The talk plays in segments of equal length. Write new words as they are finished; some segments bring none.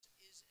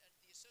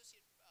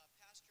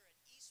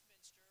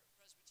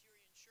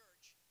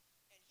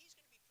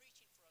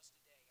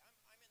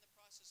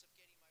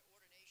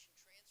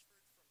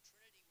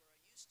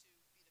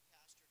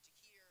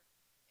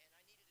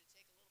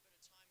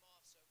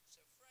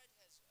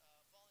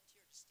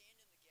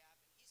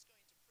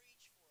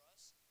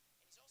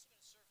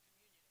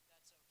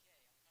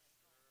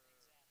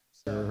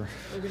So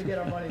we're going to get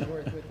our money's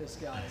worth with this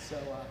guy. So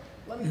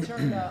let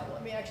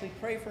me actually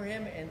pray for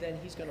him, and then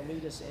he's going to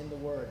lead us in the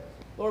Word.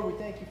 Lord, we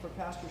thank you for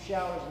Pastor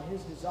Showers and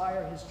his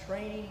desire, his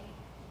training,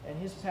 and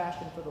his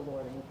passion for the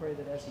Lord. And we pray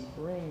that as he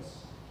brings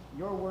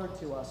your Word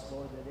to us,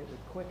 Lord, that it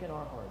would quicken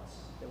our hearts,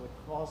 that it would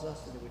cause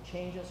us, that it would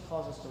change us,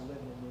 cause us to live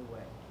in a new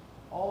way.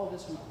 All of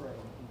this we pray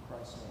in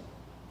Christ's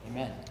name.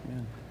 Amen.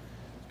 Amen.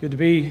 It's good to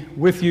be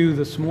with you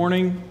this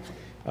morning.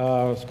 It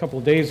was a couple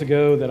of days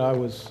ago that I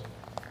was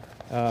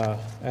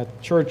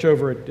at church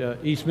over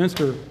at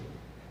Eastminster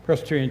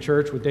Presbyterian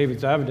Church with David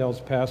Zavadell's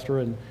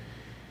pastor,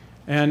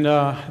 and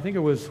I think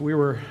we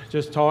were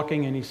just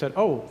talking, and he said,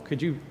 "Oh,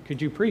 could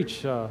you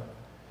preach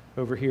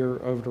over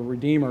here over to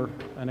Redeemer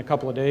in a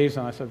couple of days?"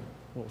 And I said,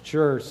 "Well,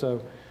 sure."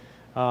 So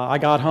I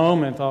got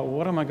home and thought,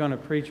 "What am I going to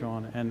preach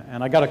on?"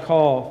 And I got a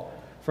call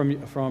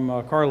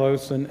from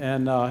Carlos,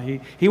 and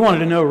he wanted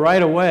to know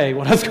right away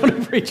what I was going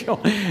to preach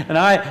on. And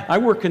I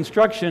work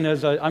construction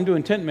I'm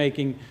doing tent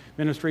making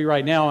ministry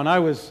right now, and I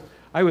was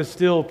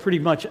still pretty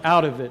much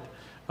out of it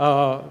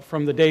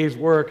from the day's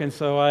work, and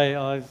so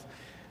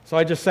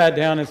I just sat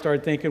down and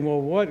started thinking,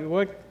 well,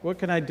 what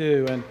can I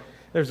do? And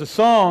there's a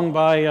song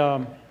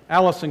by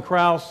Alison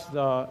Krauss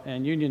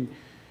and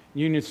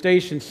Union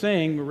Station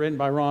Sing, written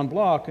by Ron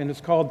Block, and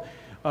it's called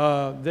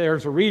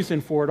 "There's a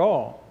Reason for It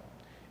All."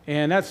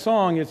 And that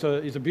song is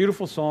a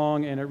beautiful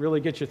song, and it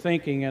really gets you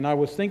thinking. And I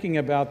was thinking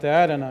about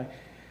that, and I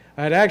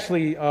had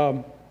actually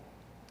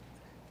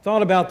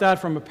thought about that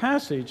from a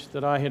passage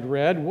that I had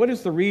read. What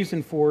is the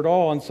reason for it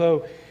all? And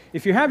so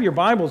if you have your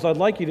Bibles, I'd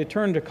like you to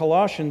turn to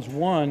Colossians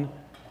 1.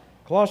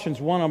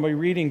 Colossians 1, I'll be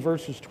reading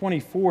verses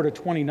 24 to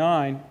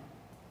 29.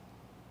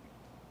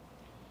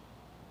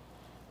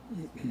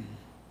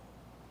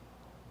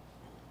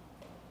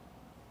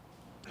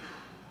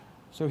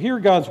 So hear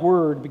God's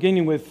word,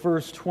 beginning with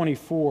verse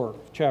 24,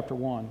 chapter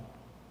 1.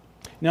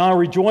 "Now I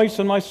rejoice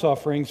in my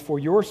sufferings for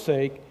your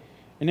sake,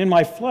 and in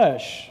my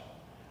flesh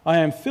I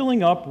am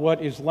filling up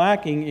what is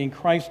lacking in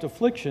Christ's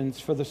afflictions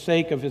for the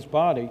sake of his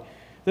body,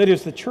 that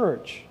is the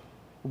church,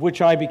 of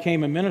which I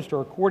became a minister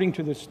according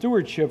to the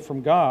stewardship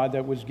from God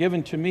that was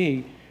given to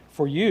me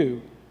for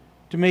you,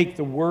 to make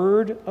the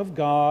word of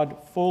God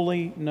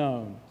fully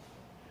known,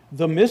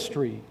 the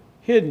mystery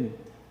hidden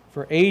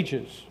for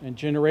ages and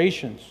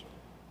generations,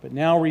 but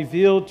now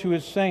revealed to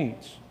his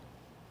saints.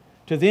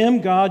 To them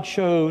God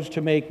chose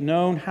to make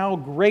known how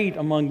great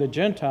among the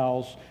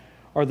Gentiles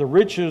are the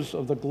riches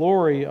of the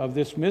glory of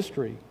this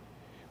mystery,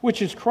 which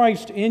is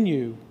Christ in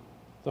you,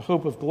 the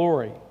hope of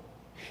glory.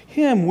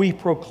 Him we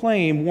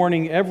proclaim,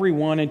 warning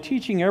everyone and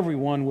teaching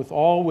everyone with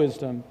all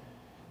wisdom,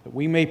 that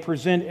we may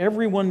present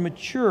everyone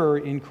mature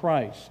in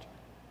Christ.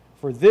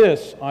 For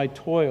this I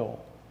toil,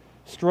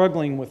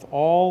 struggling with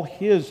all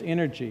his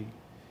energy,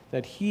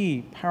 that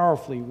he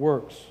powerfully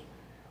works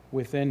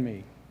within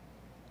me."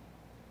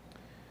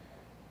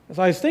 As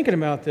I was thinking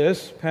about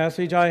this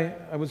passage, I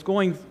was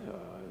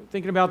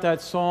thinking about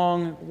that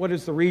song, "What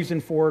is the reason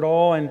for it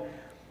all?" And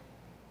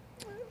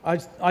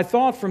I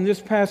thought from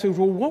this passage,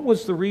 well, what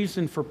was the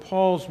reason for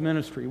Paul's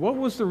ministry? What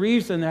was the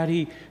reason that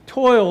he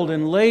toiled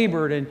and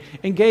labored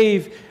and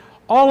gave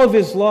all of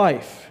his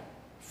life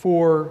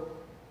for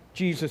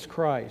Jesus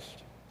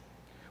Christ?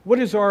 What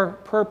is our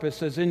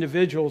purpose as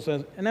individuals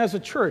and as a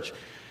church?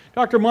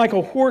 Dr.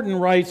 Michael Horton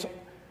writes,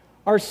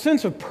 "Our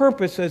sense of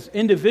purpose as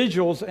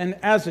individuals and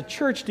as a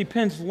church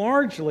depends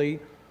largely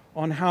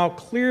on how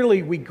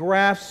clearly we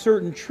grasp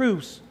certain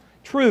truths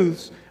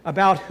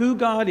about who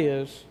God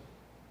is,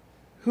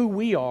 who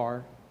we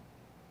are,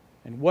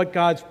 and what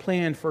God's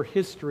plan for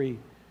history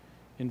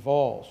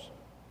involves."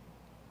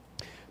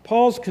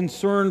 Paul's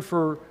concern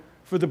for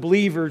the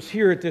believers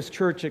here at this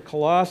church at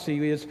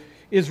Colossae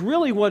is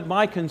really what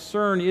my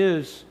concern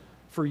is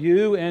for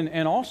you,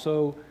 and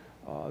also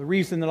the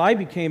reason that I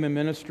became a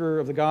minister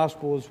of the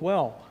gospel as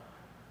well.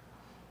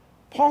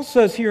 Paul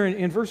says here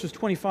in verses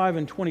 25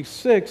 and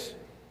 26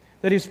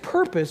 that his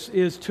purpose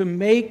is to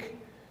make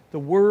the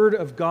Word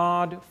of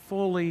God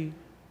fully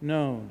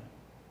known.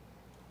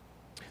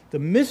 The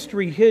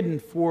mystery hidden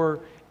for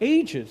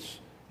ages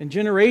and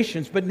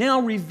generations, but now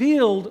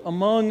revealed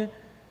among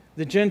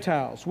the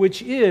Gentiles,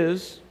 which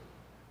is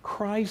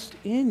Christ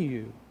in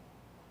you,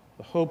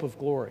 the hope of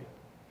glory.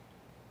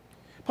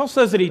 Paul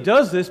says that he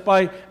does this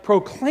by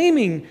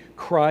proclaiming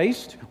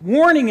Christ,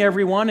 warning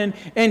everyone,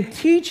 and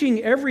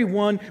teaching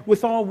everyone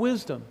with all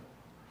wisdom.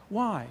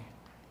 Why?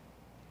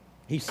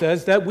 He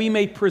says that we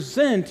may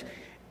present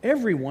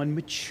everyone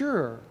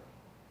mature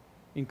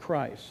in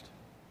Christ.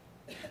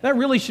 That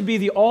really should be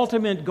the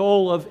ultimate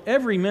goal of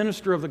every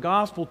minister of the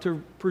gospel,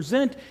 to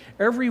present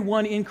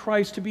everyone in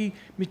Christ to be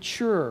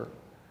mature,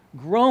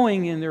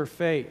 growing in their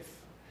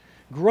faith,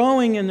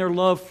 growing in their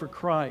love for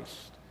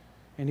Christ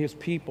and his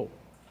people.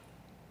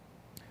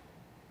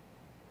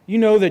 You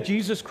know that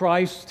Jesus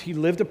Christ, he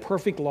lived a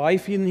perfect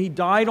life, and he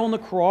died on the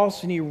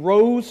cross, and he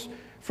rose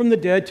from the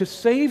dead to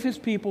save his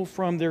people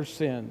from their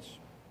sins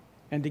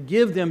and to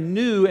give them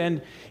new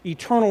and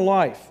eternal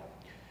life.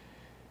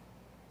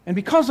 And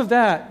because of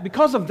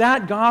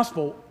that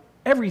gospel,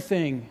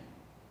 everything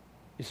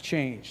is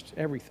changed,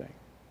 everything.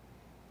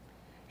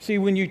 See,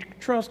 when you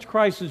trust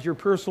Christ as your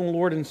personal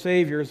Lord and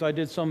Savior, as I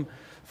did some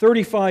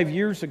 35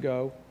 years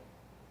ago,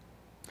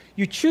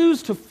 you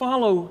choose to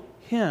follow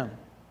Him.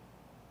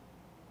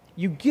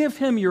 You give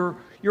Him your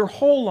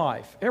whole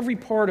life, every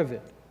part of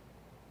it.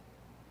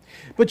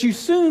 But you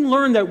soon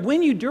learn that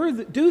when you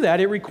do that,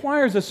 it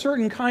requires a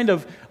certain kind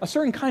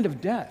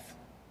of death.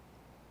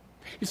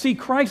 You see,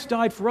 Christ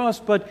died for us,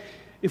 but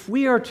if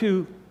we are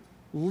to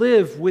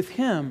live with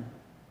Him,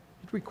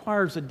 it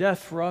requires a death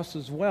for us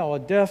as well, a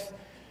death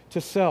to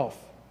self.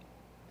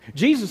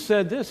 Jesus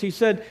said this. He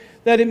said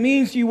that it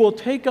means you will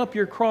take up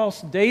your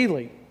cross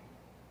daily,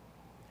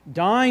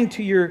 dying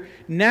to your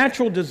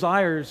natural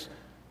desires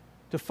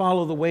to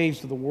follow the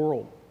ways of the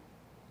world.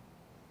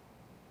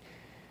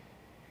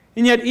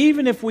 And yet,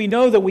 even if we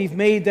know that we've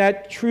made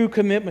that true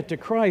commitment to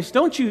Christ,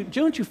 don't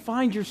you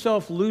find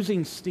yourself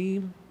losing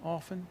steam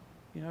often?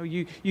 You know,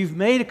 you've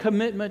made a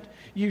commitment,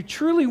 you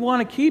truly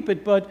want to keep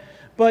it, but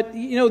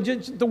you know,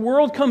 the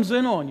world comes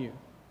in on you.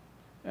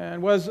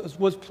 And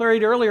was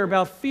played earlier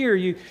about fear.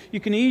 You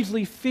can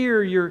easily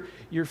fear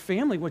your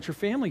family, what your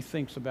family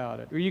thinks about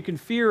it. Or you can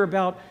fear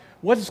about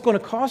what it's going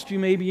to cost you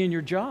maybe in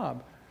your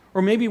job.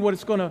 Or maybe what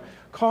it's going to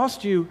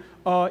cost you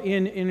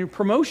in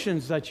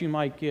promotions that you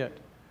might get.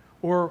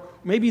 Or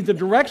maybe the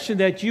direction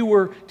that you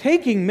were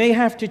taking may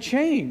have to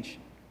change.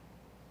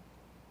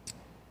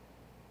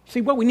 See,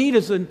 what we need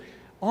is an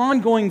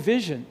ongoing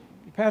vision.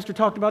 The pastor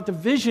talked about the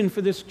vision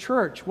for this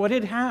church, what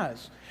it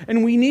has.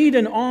 And we need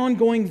an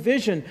ongoing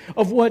vision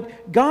of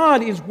what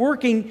God is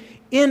working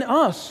in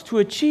us to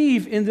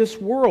achieve in this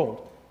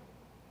world.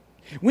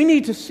 We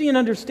need to see and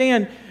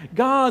understand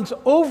God's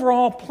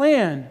overall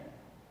plan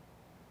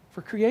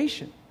for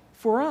creation,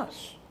 for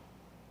us.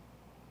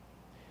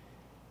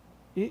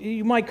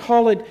 You might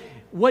call it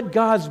what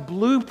God's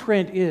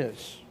blueprint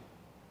is.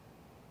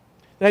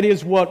 That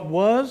is what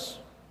was,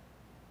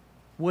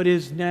 what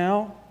is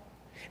now,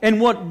 and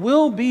what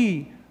will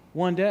be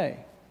one day.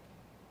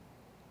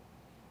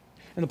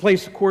 And the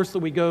place, of course, that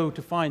we go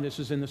to find this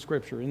is in the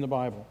Scripture, in the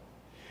Bible.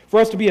 For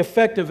us to be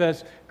effective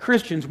as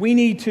Christians, we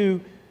need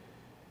to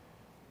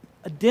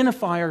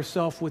identify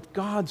ourselves with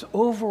God's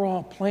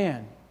overall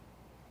plan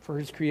for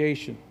His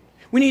creation.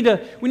 We need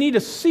to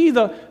see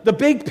the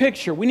big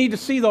picture. We need to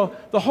see the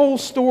whole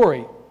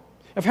story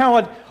of how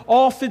it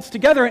all fits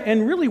together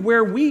and really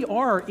where we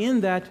are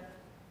in that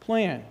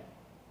plan.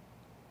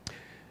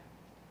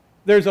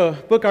 There's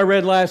a book I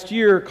read last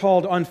year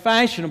called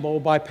Unfashionable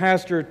by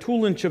Pastor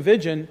Tulin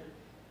Tchividjian.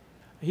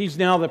 He's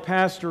now the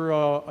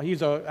pastor,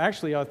 he's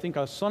actually, I think,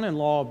 a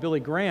son-in-law of Billy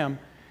Graham,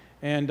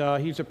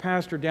 and he's a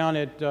pastor down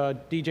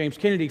at D. James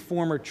Kennedy,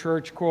 former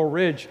church, Coral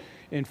Ridge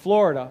in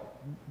Florida,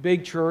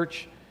 big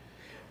church.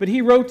 But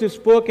he wrote this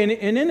book, and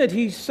in it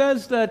he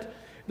says that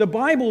the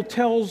Bible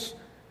tells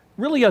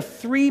really a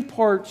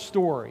three-part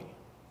story.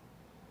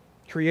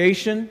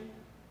 Creation,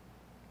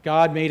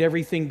 God made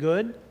everything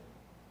good.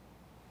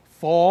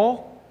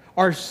 Fall,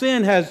 our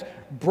sin has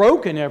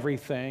broken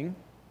everything.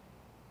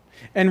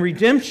 And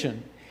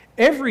redemption,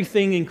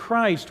 everything in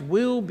Christ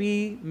will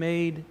be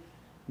made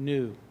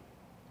new.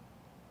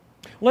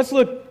 Let's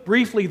look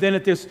briefly then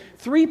at this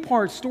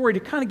three-part story to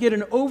kind of get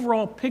an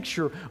overall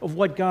picture of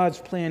what God's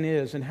plan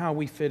is and how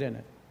we fit in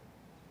it.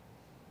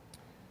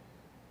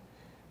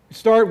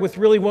 Start with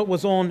really what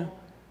was on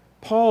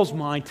Paul's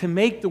mind, to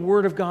make the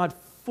Word of God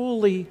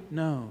fully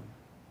known.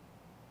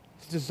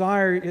 His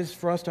desire is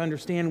for us to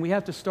understand we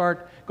have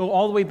to go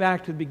all the way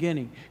back to the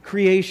beginning.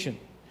 Creation.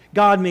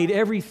 God made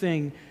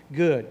everything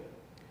good.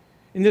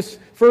 In this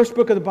first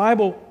book of the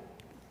Bible,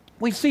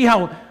 we see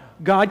how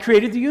God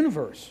created the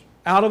universe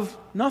out of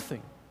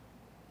nothing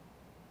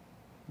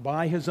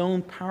by His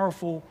own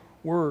powerful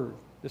Word,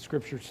 the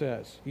Scripture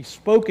says. He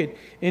spoke it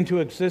into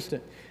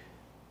existence.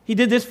 He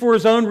did this for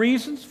His own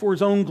reasons, for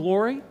His own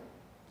glory,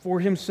 for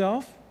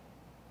Himself.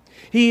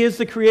 He is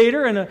the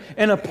Creator,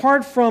 and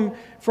apart from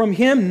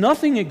Him,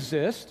 nothing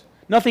exists.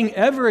 Nothing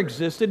ever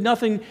existed.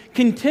 Nothing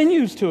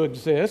continues to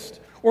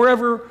exist or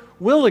ever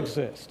will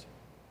exist.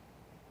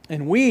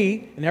 And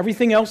we, and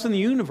everything else in the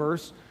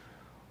universe,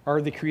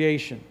 are the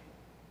creation.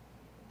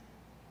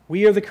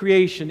 We are the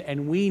creation,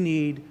 and we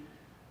need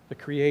the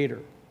Creator.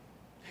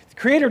 The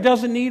Creator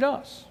doesn't need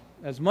us.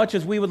 As much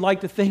as we would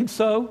like to think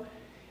so,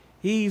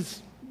 He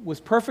was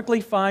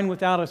perfectly fine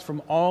without us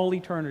from all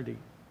eternity.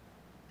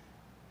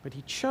 But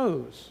He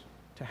chose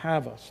to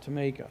have us, to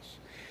make us.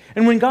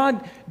 And when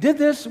God did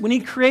this, when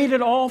He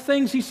created all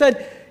things, He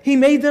said He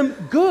made them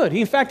good.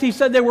 In fact, He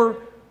said they were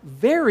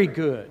very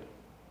good.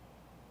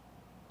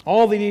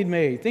 All that He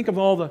made. Think of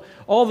all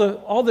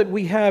that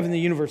we have in the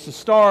universe: the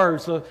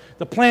stars,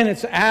 the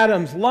planets,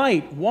 atoms,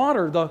 light,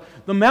 water,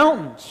 the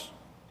mountains,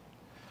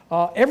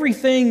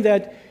 everything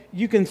that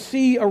you can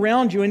see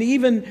around you, and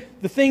even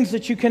the things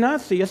that you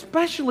cannot see,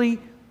 especially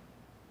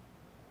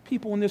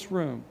people in this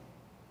room,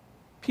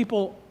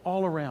 people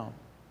all around.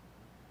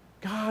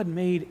 God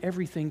made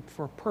everything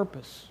for a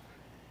purpose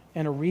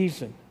and a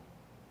reason.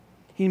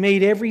 He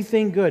made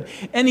everything good.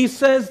 And He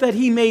says that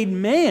He made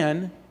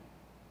man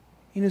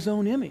in His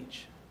own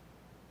image.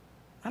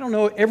 I don't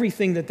know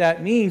everything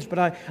that means,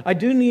 but I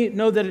do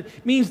know that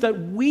it means that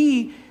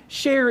we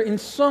share in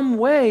some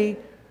way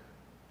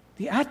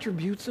the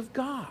attributes of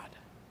God.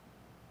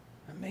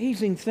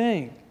 Amazing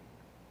thing.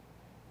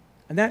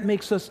 And that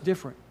makes us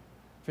different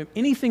from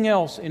anything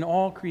else in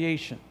all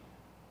creation.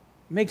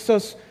 It makes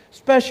us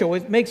special.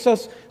 It makes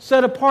us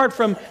set apart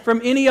from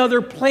any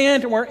other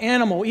plant or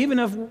animal,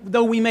 even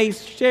though we may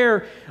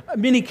share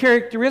many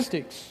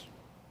characteristics.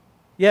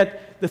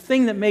 Yet, the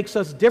thing that makes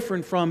us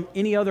different from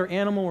any other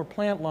animal or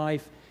plant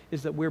life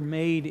is that we're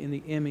made in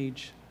the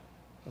image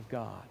of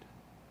God.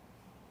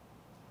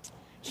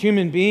 As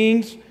human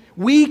beings,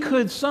 we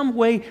could some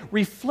way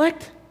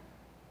reflect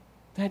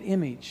that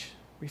image,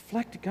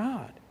 reflect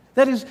God.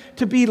 That is,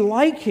 to be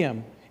like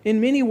Him in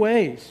many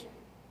ways.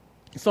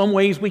 In some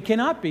ways we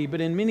cannot be,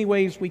 but in many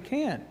ways we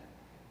can.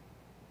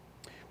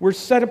 We're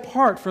set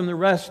apart from the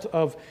rest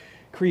of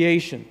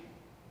creation.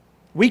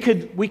 We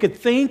could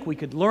think, we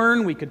could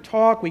learn, we could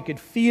talk, we could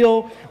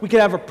feel, we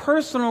could have a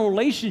personal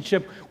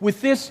relationship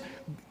with this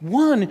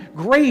one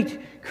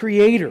great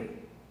Creator.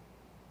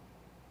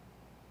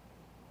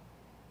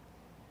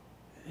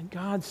 And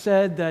God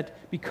said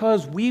that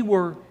because we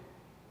were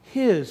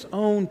His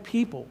own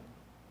people,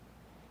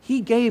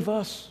 He gave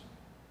us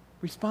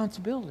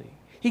responsibility.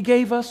 He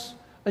gave us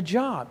a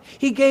job.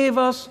 He gave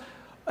us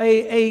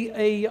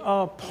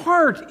a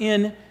part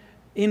in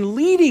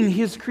leading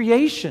His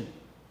creation,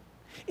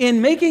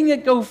 in making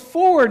it go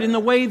forward in the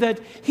way that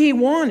He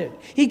wanted.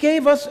 He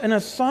gave us an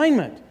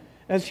assignment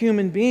as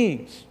human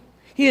beings.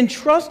 He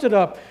entrusted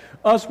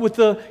us with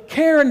the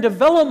care and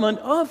development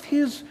of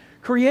His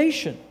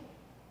creation.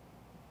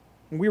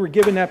 And we were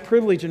given that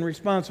privilege and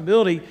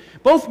responsibility,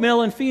 both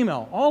male and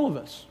female. All of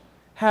us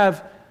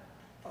have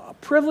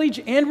privilege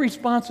and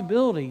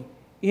responsibility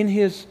in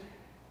His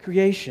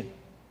creation.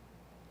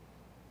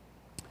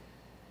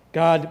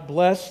 God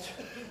blessed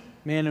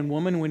man and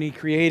woman when He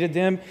created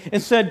them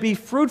and said, "Be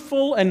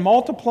fruitful and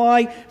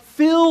multiply,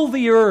 fill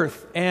the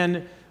earth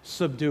and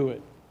subdue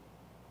it."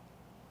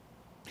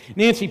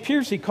 Nancy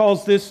Pearcey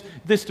calls this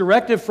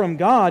directive from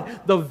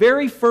God the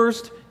very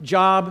first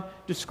job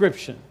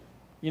description.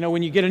 You know,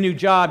 when you get a new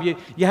job,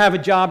 you have a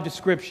job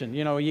description.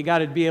 You know, you got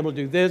to be able to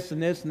do this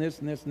and this and this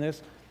and this and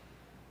this.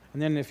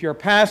 And then if you're a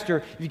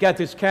pastor, you've got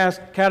this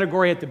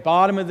category at the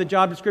bottom of the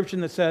job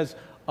description that says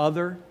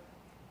other.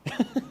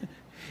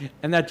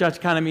 And that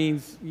just kind of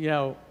means, you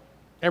know,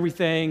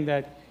 everything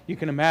that you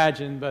can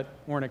imagine but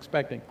weren't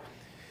expecting.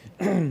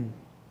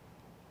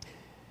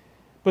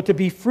 But to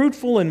be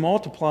fruitful and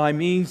multiply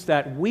means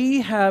that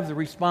we have the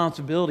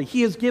responsibility.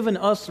 He has given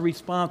us the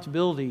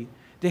responsibility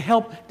to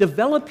help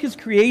develop His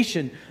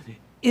creation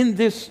in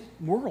this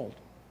world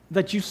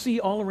that you see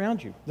all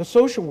around you, the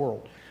social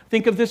world.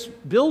 Think of this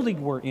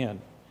building we're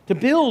in. To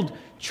build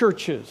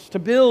churches, to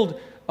build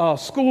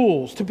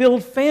schools, to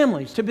build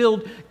families, to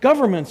build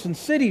governments and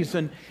cities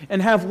and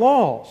have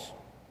laws.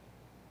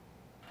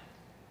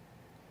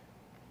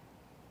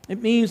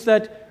 It means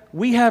that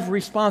we have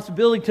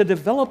responsibility to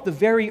develop the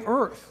very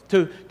earth,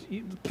 to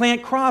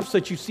plant crops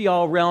that you see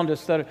all around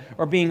us that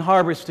are being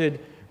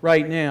harvested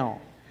right now,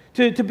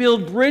 to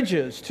build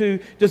bridges, to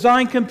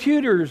design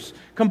computers,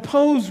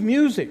 compose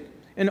music,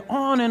 and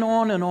on and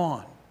on and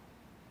on.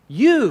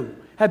 You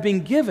have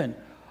been given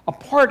a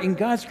part in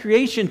God's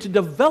creation to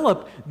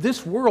develop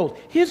this world,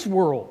 His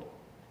world,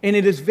 and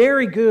it is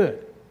very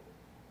good.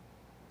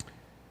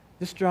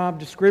 This job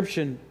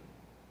description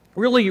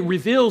really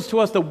reveals to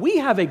us that we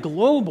have a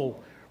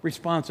global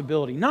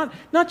responsibility, not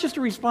just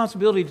a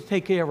responsibility to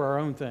take care of our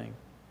own thing.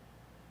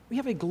 We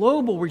have a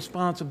global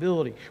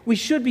responsibility. We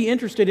should be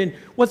interested in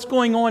what's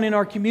going on in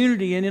our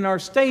community and in our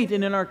state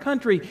and in our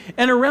country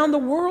and around the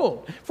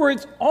world, for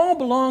it all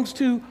belongs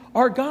to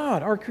our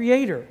God, our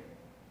Creator.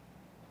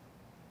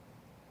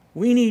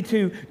 We need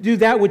to do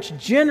that which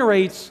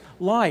generates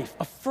life,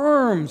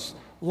 affirms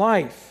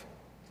life,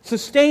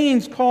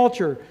 sustains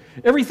culture.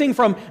 Everything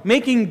from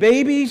making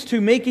babies to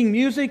making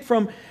music,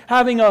 from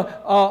having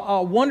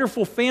a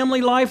wonderful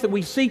family life that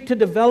we seek to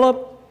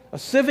develop, a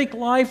civic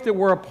life that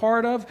we're a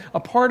part of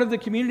the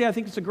community. I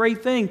think it's a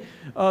great thing,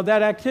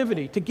 that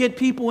activity, to get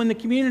people in the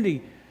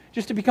community,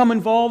 just to become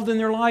involved in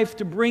their life,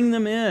 to bring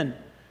them in,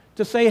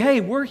 to say, hey,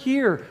 we're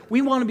here.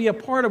 We want to be a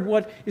part of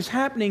what is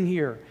happening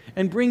here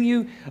and bring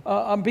you,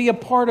 be a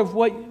part of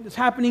what is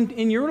happening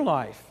in your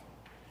life.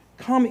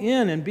 Come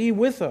in and be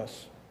with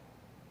us.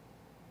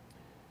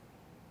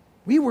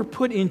 We were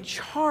put in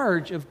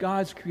charge of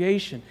God's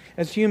creation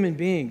as human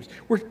beings.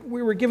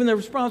 We were given the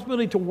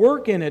responsibility to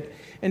work in it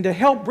and to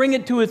help bring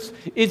it to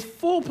its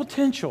full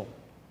potential.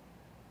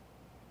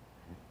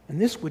 And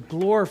this would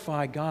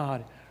glorify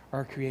God,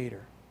 our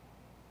Creator.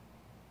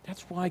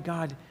 That's why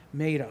God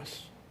made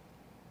us.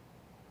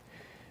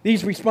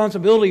 These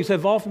responsibilities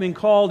have often been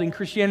called in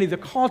Christianity the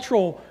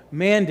cultural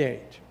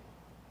mandate.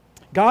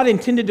 God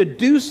intended to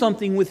do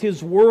something with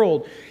His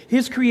world,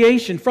 His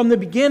creation, from the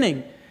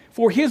beginning,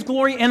 for His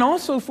glory and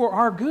also for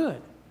our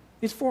good.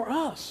 It's for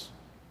us,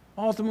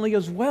 ultimately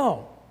as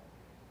well.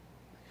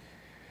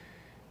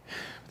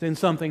 Then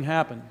something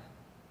happened.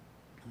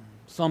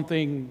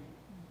 Something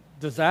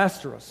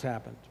disastrous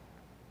happened.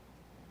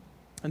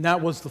 And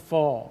that was the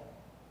fall.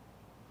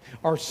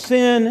 Our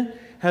sin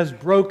has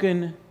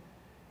broken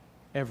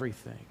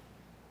everything.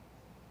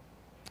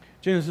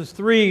 Genesis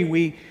 3,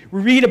 we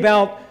read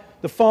about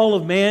the fall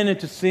of man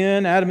into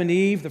sin, Adam and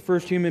Eve, the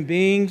first human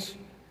beings,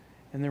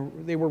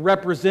 and they were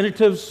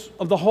representatives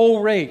of the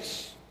whole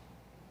race.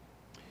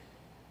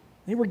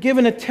 They were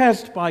given a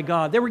test by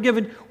God. They were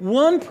given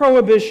one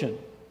prohibition,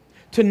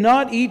 to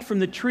not eat from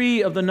the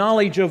tree of the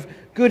knowledge of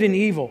good and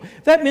evil.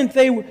 That meant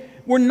they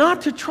were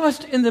not to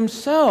trust in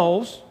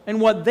themselves and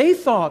what they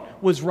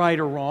thought was right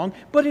or wrong,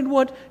 but in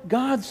what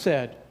God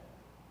said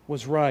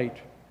was right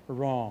or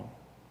wrong.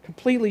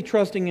 Completely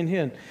trusting in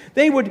Him.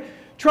 They would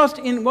trust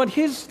in what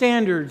His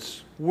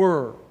standards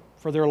were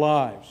for their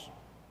lives.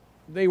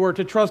 They were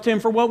to trust Him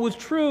for what was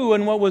true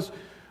and what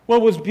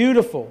was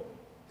beautiful.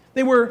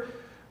 They were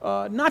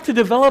not to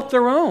develop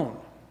their own,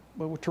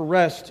 but to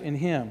rest in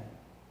Him.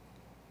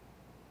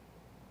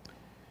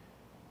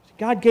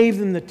 God gave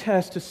them the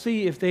test to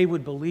see if they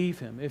would believe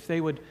Him, if they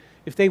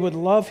would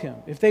love Him,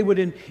 if they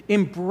would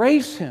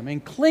embrace Him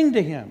and cling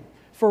to Him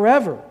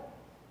forever,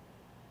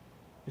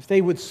 if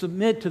they would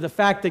submit to the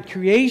fact that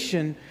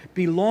creation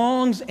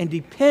belongs and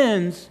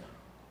depends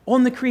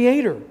on the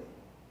Creator.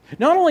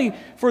 Not only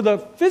for the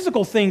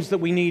physical things that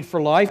we need for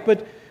life,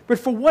 but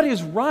for what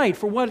is right,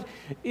 for what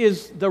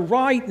is the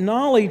right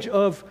knowledge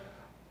of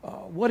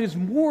what is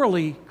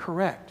morally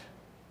correct,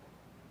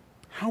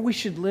 how we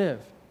should live,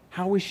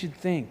 how we should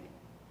think.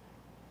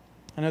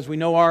 And as we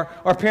know,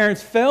 our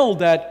parents failed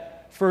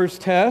that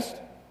first test.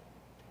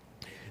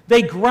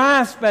 They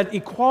grasped at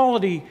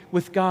equality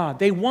with God.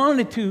 They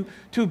wanted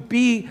to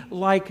be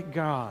like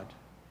God.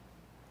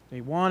 They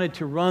wanted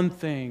to run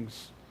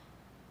things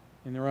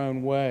in their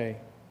own way.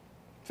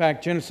 In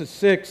fact, Genesis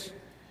 6,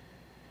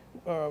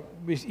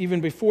 even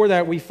before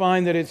that, we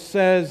find that it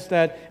says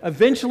that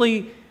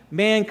eventually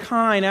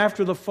mankind,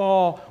 after the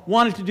fall,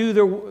 wanted to do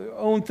their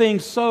own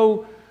things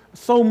so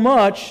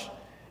much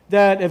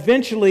that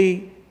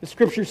eventually, the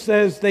Scripture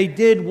says, they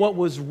did what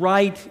was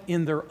right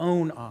in their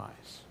own eyes.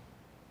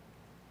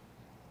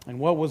 And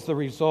what was the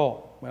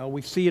result? Well,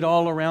 we see it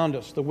all around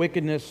us, the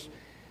wickedness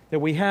that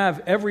we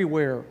have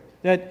everywhere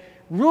that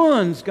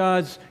ruins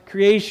God's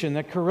creation,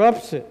 that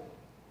corrupts it.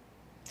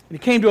 And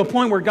it came to a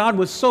point where God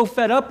was so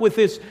fed up with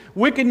this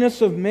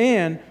wickedness of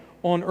man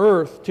on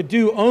earth to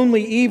do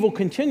only evil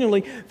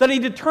continually that He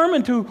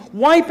determined to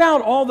wipe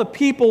out all the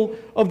people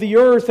of the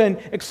earth, and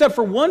except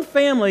for one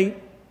family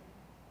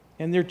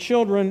and their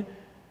children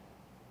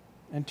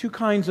and two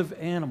kinds of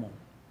animal.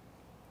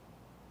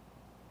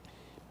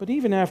 But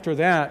even after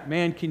that,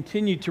 man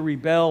continued to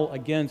rebel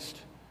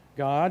against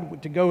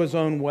God, to go his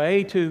own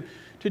way, to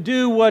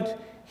do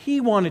what he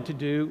wanted to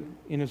do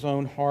in his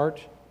own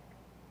heart.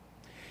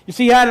 You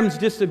see, Adam's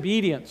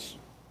disobedience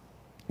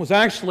was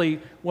actually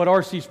what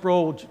R.C.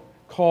 Sproul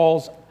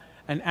calls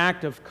an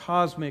act of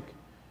cosmic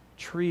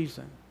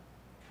treason.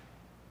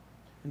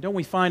 And don't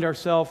we find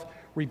ourselves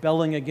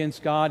rebelling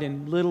against God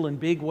in little and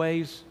big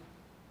ways?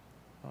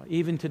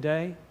 Even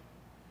today,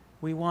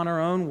 we want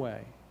our own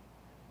way,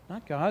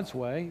 not God's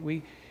way.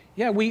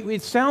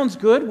 It sounds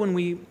good when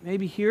we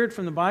maybe hear it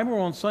from the Bible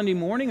or on Sunday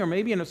morning or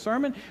maybe in a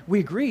sermon.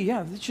 We agree,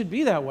 yeah, it should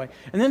be that way.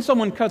 And then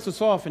someone cuts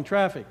us off in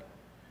traffic.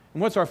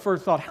 And what's our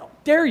first thought? How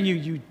dare you,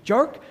 you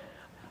jerk?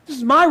 This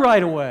is my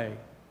right of way.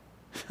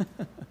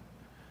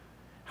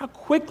 How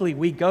quickly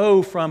we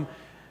go from,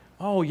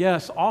 oh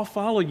yes, I'll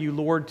follow you,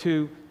 Lord,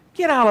 to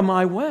get out of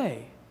my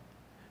way.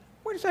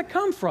 Where does that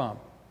come from?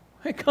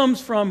 It comes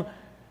from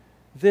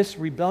this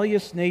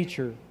rebellious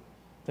nature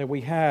that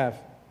we have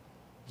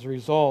as a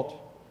result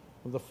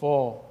of the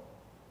fall.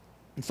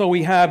 And so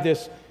we have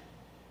this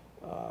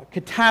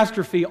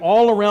catastrophe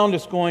all around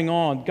us going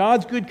on.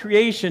 God's good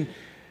creation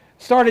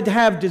started to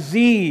have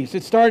disease.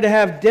 It started to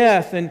have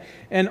death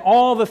and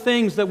all the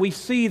things that we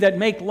see that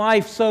make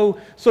life so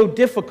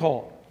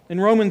difficult. In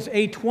Romans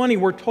 8:20,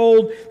 we're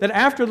told that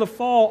after the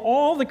fall,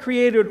 all the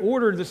created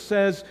order, this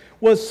says,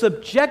 was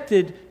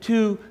subjected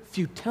to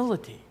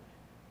futility.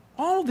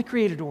 All of the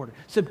created order,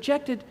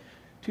 subjected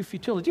to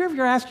futility. Do you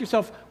ever ask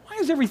yourself, why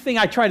is everything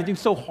I try to do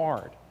so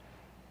hard?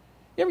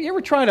 You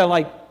ever try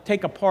to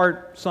take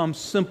apart some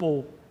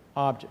simple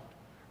object?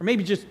 Or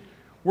maybe just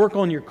work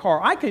on your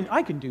car? I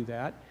can do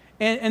that.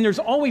 And there's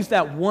always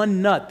that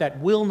one nut that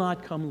will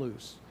not come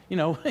loose. You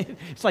know,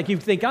 it's like you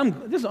think, I'm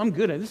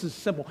good at it. This is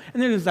simple.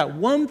 And then there's that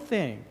one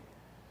thing.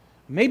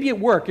 Maybe at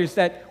work, there's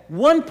that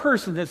one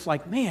person that's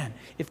like, man,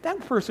 if that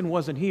person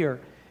wasn't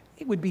here,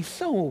 it would be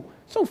so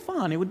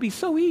fun. It would be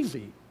so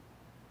easy.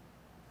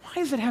 Why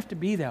does it have to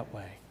be that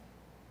way?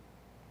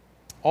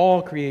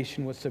 All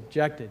creation was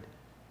subjected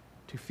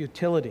to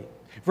futility.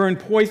 Vern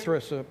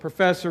Poythress, a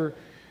professor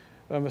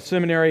of a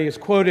seminary, is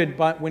quoted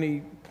when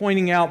he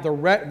pointing out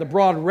the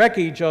broad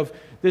wreckage of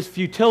this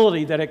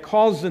futility that it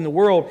causes in the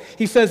world.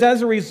 He says,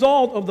 as a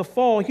result of the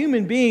fall,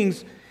 human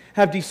beings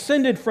have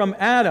descended from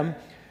Adam,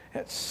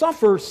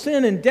 suffer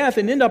sin and death,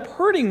 and end up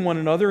hurting one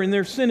another in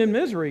their sin and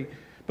misery.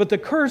 But the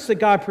curse that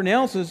God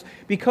pronounces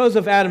because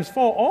of Adam's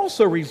fall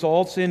also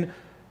results in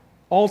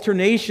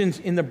alternations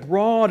in the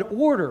broad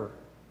order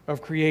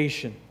of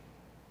creation.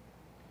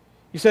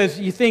 He says,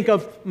 you think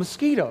of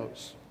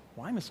mosquitoes.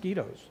 Why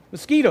mosquitoes?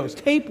 Mosquitoes,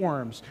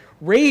 tapeworms,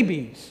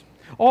 rabies,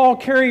 all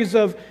carriers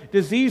of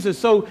diseases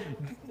so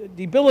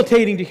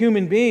debilitating to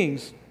human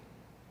beings.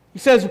 He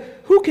says,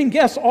 who can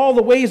guess all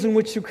the ways in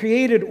which the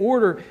created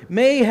order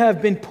may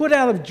have been put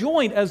out of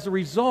joint as the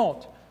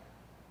result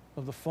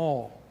of the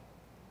fall?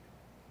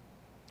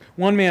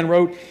 One man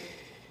wrote,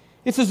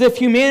 it's as if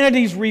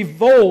humanity's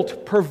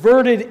revolt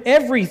perverted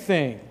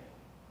everything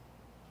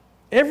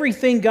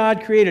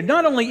God created,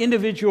 not only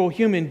individual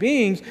human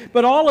beings,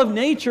 but all of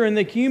nature and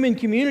the human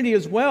community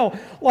as well.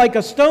 Like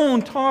a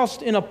stone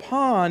tossed in a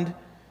pond,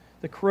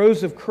 the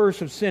corrosive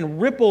curse of sin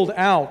rippled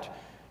out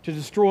to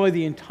destroy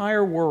the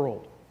entire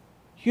world.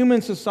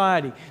 Human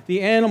society, the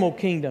animal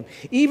kingdom,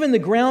 even the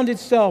ground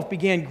itself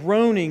began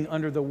groaning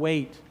under the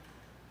weight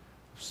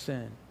of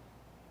sin.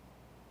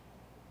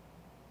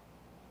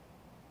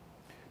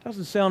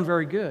 Doesn't sound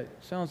very good.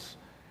 Sounds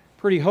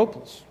pretty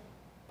hopeless.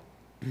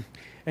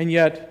 And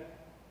yet,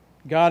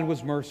 God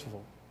was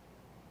merciful.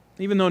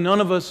 Even though none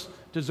of us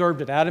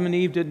deserved it. Adam and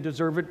Eve didn't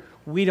deserve it.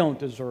 We don't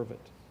deserve it.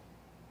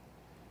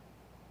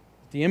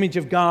 The image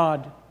of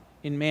God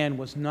in man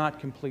was not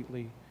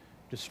completely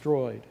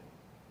destroyed.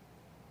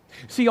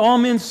 See, all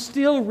men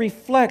still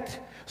reflect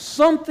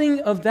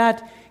something of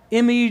that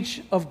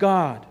image of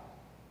God.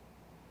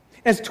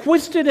 As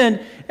twisted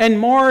and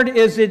marred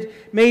as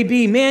it may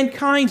be,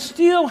 mankind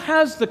still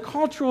has the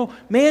cultural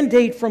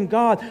mandate from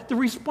God, the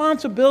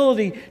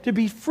responsibility to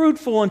be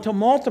fruitful and to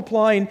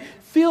multiply and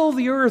fill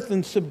the earth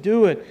and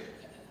subdue it,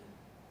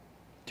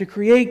 to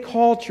create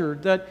culture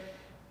that,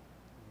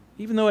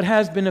 even though it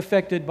has been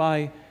affected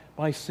by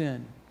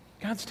sin,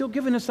 God's still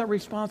given us that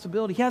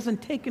responsibility. He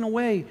hasn't taken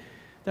away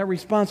that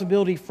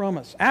responsibility from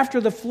us. After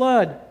the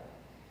flood,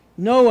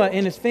 Noah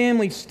and his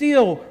family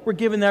still were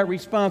given that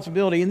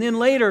responsibility. And then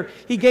later,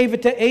 He gave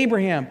it to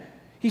Abraham.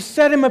 He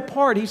set him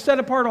apart. He set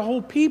apart a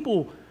whole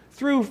people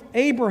through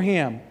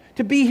Abraham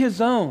to be His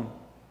own.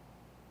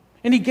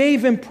 And He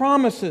gave him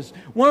promises.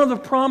 One of the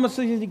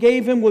promises He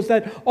gave him was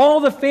that all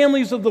the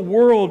families of the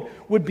world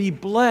would be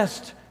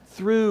blessed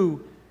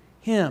through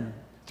him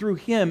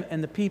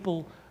and the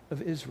people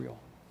of Israel.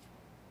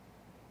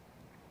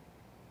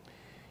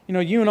 You know,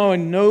 you and I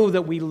know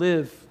that we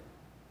live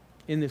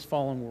in this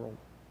fallen world.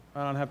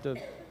 I don't have to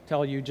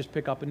tell you, just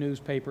pick up a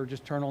newspaper,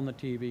 just turn on the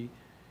TV.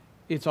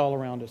 It's all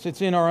around us.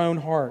 It's in our own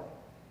heart.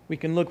 We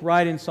can look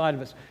right inside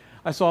of us.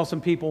 I saw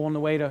some people on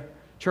the way to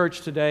church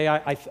today.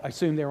 I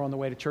assumed they were on the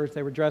way to church.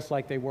 They were dressed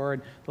like they were,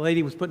 and the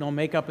lady was putting on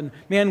makeup, and the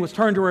man was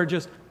turned to her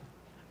and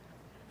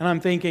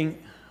I'm thinking,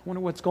 I wonder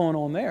what's going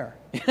on there.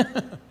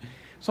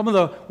 Some of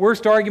the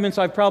worst arguments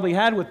I've probably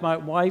had with my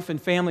wife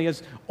and family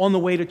is on the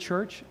way to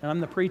church, and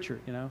I'm the preacher,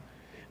 you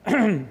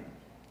know.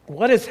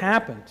 What has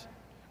happened?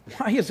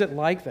 Why is it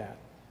like that?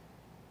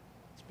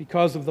 It's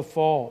because of the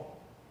fall.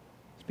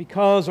 It's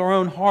because our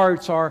own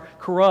hearts are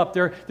corrupt.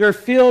 They're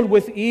filled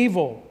with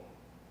evil.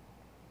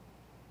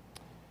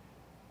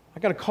 I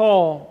got a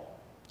call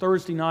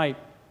Thursday night.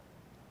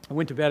 I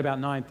went to bed about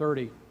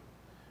 9:30.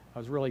 I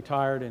was really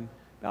tired, and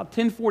about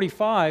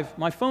 10:45,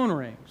 my phone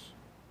rings.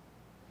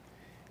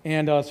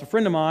 And it's a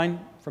friend of mine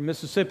from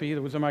Mississippi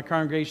that was in my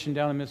congregation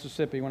down in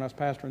Mississippi when I was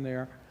pastoring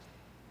there.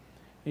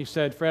 He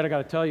said, Fred, I got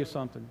to tell you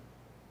something.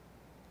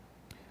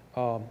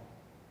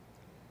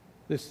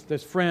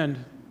 This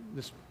friend,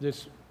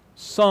 this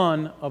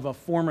son of a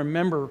former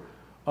member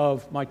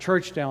of my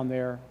church down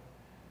there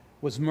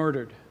was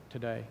murdered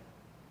today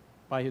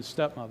by his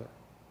stepmother.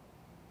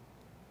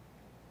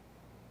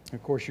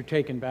 Of course, you're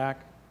taken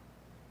back.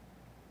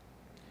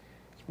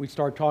 We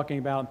start talking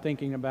about and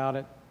thinking about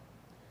it.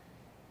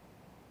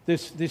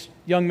 This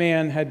young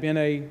man had been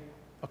a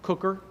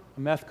cooker, a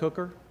meth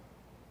cooker.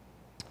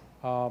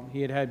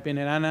 He had been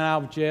in and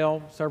out of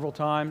jail several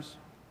times.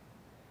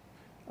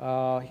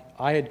 I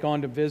had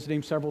gone to visit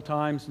him several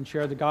times and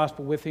shared the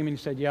gospel with him, and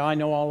he said, yeah, I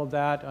know all of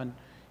that. And,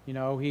 you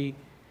know, he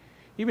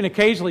even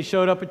occasionally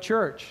showed up at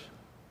church.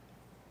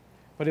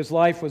 But his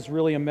life was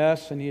really a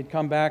mess, and he had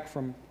come back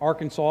from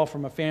Arkansas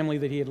from a family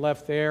that he had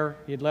left there.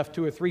 He had left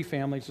 2 or 3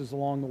 families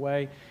along the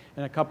way,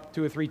 and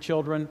 2 or 3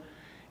 children.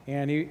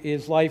 And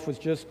his life was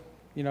just,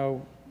 you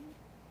know,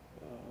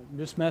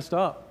 just messed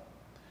up.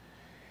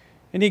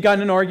 And he got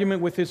in an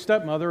argument with his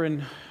stepmother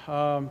and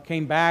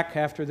came back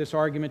after this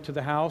argument to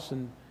the house,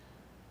 and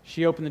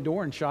she opened the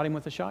door and shot him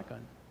with a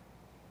shotgun.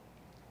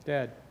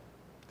 Dead.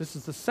 This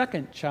is the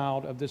second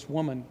child of this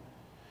woman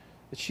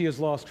that she has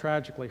lost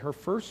tragically. Her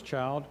first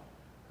child,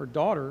 her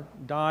daughter,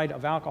 died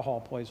of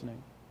alcohol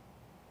poisoning.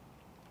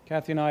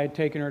 Kathy and I had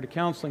taken her to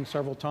counseling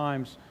several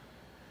times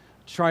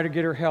to try to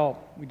get her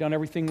help. We'd done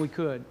everything we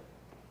could,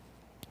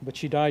 but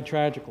she died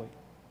tragically.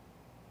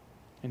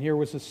 And here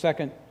was the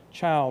second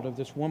child of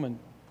this woman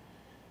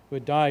who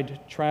had died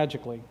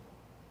tragically.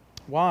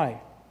 Why?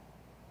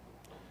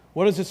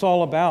 What is this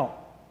all about?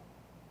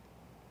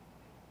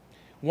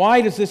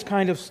 Why does this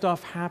kind of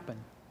stuff happen?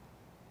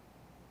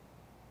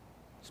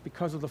 It's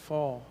because of the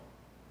fall.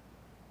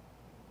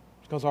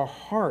 It's because our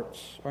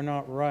hearts are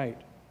not right.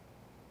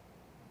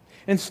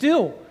 And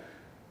still,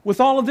 with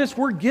all of this,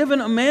 we're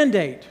given a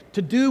mandate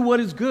to do what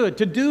is good,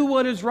 to do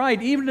what is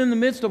right, even in the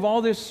midst of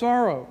all this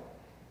sorrow.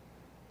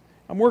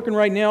 I'm working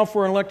right now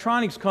for an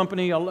electronics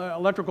company, an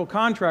electrical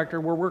contractor.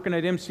 We're working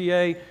at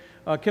MCA,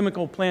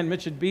 chemical plant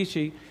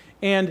Mitsubishi,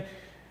 and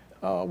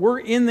we're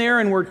in there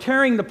and we're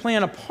tearing the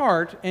plant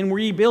apart and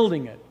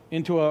rebuilding it.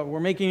 We're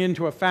making it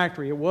into a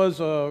factory. It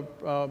was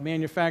a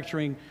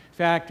manufacturing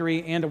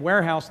factory and a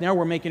warehouse. Now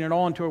we're making it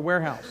all into a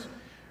warehouse.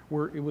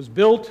 It was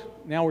built,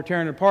 now we're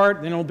tearing it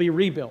apart, then it'll be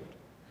rebuilt.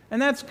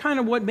 And that's kind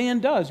of what man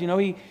does. You know,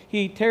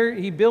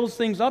 he builds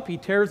things up, he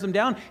tears them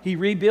down, he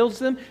rebuilds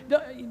them.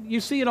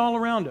 You see it all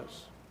around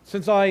us.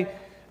 Since I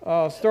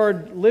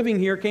started living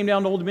here, came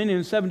down to Old Dominion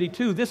in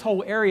 72, this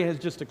whole area has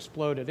just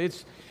exploded.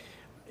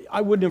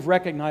 I wouldn't have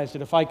recognized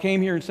it if I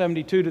came here in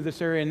 72 to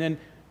this area and then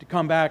to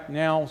come back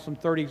now, some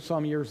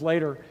 30-some years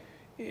later.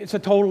 It's a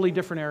totally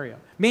different area.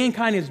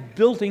 Mankind is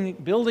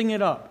building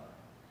it up.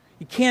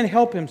 He can't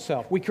help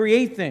himself. We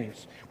create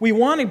things. We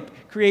want to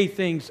create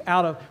things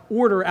out of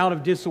order, out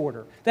of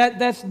disorder.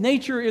 That's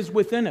nature is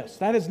within us.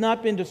 That has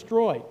not been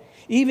destroyed,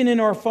 even in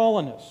our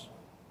fallenness.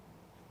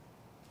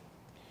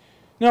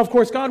 Now, of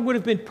course, God would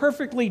have been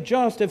perfectly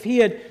just if He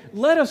had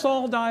let us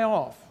all die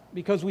off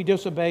because we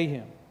disobey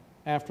Him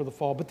after the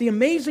fall. But the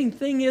amazing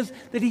thing is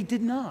that He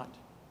did not.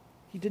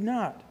 He did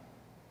not.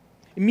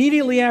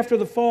 Immediately after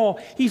the fall,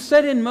 He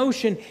set in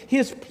motion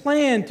His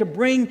plan to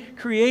bring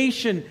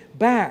creation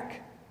back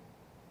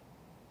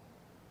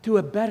to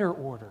a better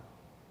order,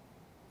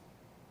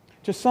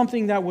 to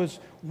something that was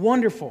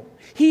wonderful.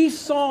 He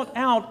sought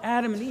out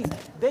Adam and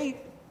Eve.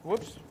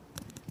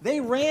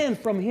 They ran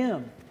from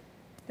Him.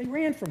 They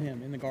ran from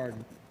Him in the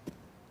garden.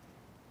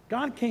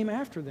 God came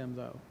after them,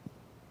 though.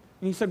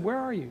 And He said, "Where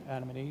are you,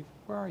 Adam and Eve?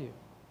 Where are you?"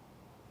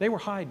 They were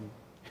hiding.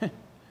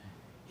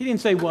 He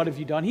didn't say, "What have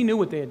you done?" He knew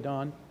what they had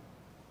done.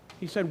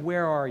 He said,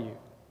 "Where are you?"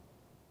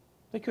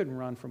 They couldn't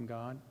run from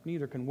God.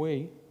 Neither can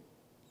we.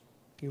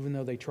 Even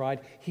though they tried,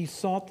 He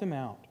sought them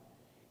out.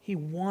 He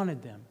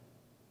wanted them.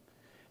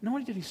 Not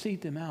only did He seek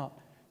them out,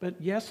 but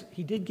yes,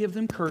 He did give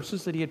them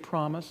curses that He had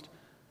promised,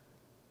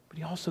 but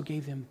He also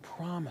gave them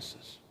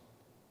promises.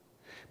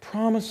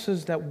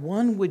 Promises that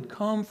one would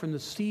come from the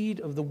seed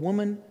of the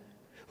woman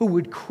who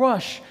would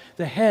crush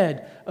the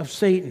head of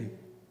Satan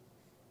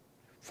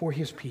for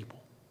His people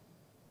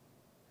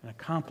and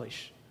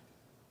accomplish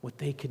what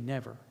they could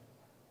never.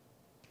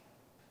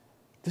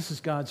 This is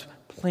God's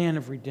plan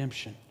of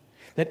redemption.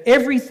 That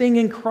everything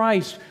in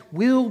Christ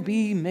will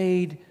be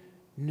made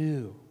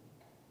new.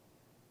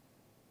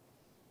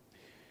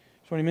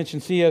 So when I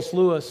mentioned C.S.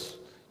 Lewis,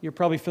 you're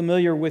probably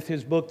familiar with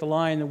his book, The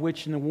Lion, the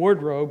Witch, and the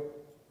Wardrobe.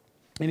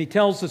 And he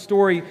tells the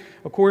story,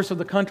 of course, of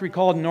the country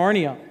called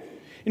Narnia,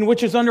 in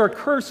which is under a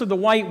curse of the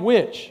White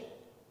Witch.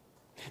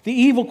 The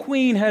evil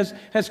queen has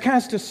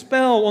cast a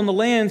spell on the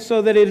land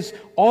so that it is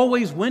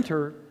always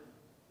winter,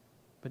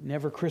 but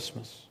never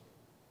Christmas.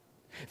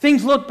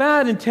 Things look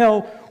bad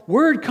until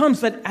word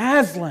comes that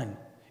Aslan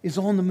is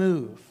on the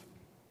move.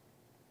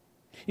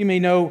 You may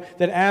know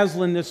that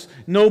Aslan, this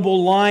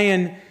noble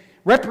lion,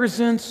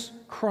 represents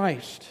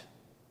Christ.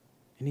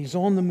 And he's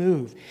on the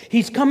move.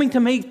 He's coming to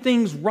make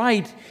things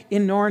right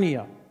in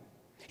Narnia.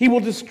 He will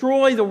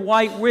destroy the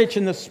White Witch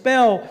and the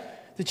spell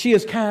that she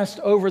has cast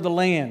over the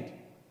land.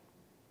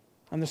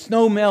 And the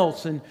snow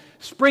melts and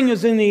spring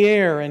is in the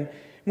air. And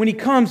when He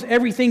comes,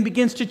 everything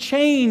begins to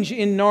change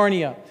in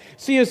Narnia.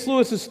 C.S.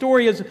 Lewis's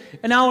story is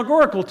an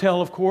allegorical tale,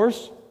 of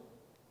course.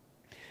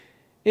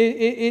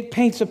 It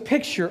paints a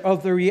picture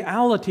of the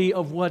reality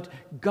of what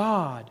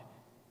God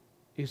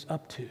is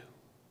up to.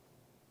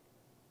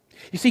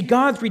 You see,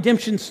 God's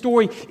redemption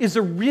story is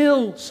a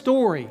real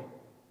story.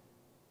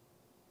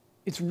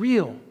 It's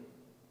real.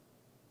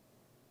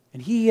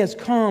 And He has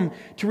come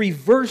to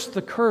reverse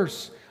the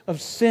curse of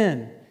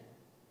sin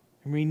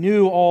and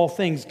renew all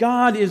things.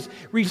 God is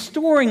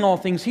restoring all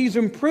things. He's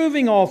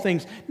improving all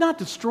things, not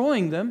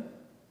destroying them.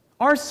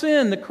 Our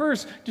sin, the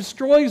curse,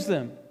 destroys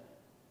them.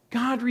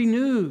 God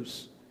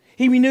renews.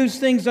 He renews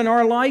things in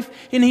our life,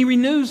 and He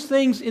renews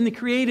things in the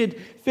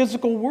created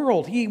physical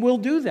world. He will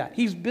do that.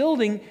 He's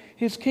building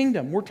His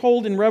kingdom. We're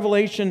told in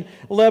Revelation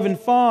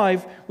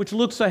 11:5, which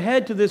looks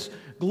ahead to this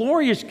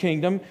glorious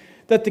kingdom,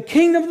 that the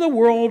kingdom of the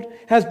world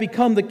has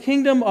become the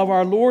kingdom of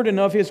our Lord and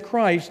of His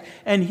Christ,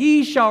 and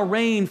He shall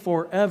reign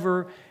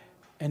forever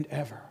and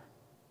ever.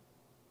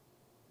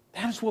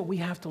 That is what we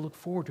have to look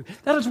forward to.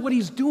 That is what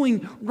He's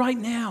doing right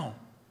now.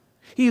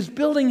 He is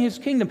building His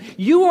kingdom.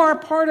 You are a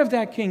part of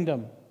that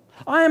kingdom.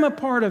 I am a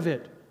part of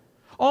it.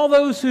 All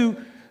those who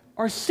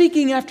are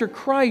seeking after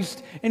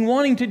Christ and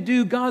wanting to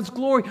do God's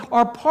glory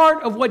are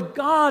part of what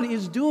God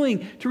is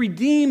doing to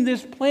redeem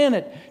this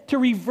planet, to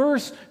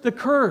reverse the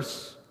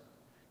curse,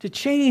 to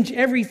change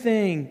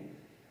everything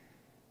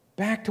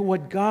back to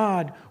what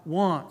God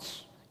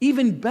wants,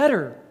 even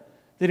better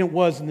than it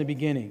was in the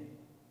beginning.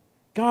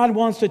 God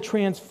wants to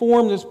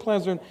transform this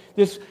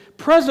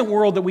present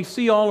world that we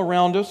see all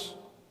around us,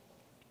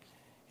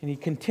 and He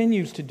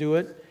continues to do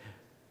it.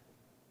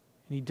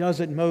 And He does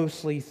it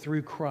mostly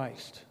through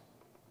Christ,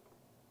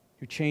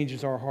 who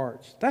changes our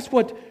hearts. That's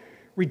what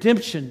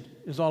redemption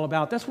is all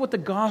about. That's what the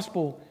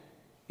gospel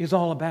is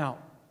all about.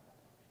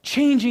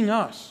 Changing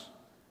us,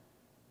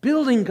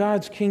 building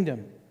God's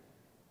kingdom.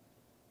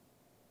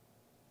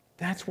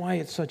 That's why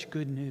it's such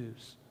good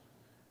news.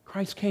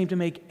 Christ came to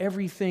make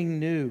everything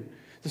new.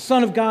 The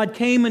Son of God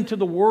came into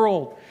the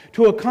world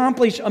to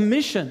accomplish a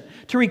mission,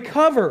 to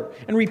recover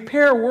and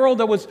repair a world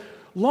that was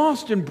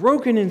lost and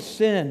broken in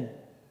sin.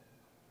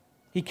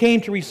 He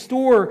came to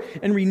restore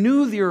and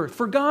renew the earth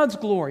for God's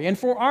glory and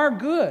for our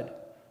good.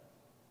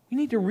 We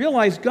need to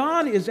realize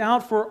God is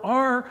out for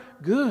our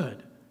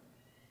good.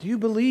 Do you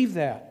believe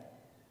that?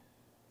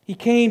 He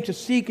came to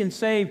seek and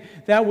save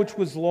that which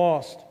was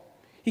lost.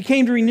 He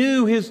came to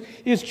renew His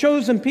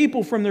chosen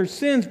people from their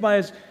sins by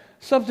His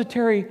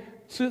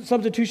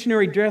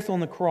substitutionary death on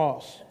the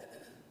cross,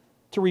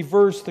 to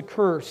reverse the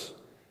curse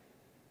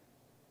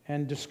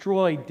and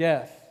destroy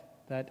death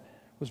that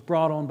was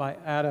brought on by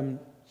Adam's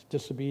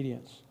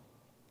disobedience.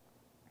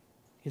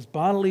 His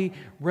bodily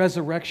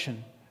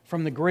resurrection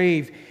from the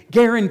grave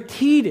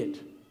guaranteed it.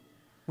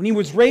 When He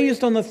was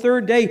raised on the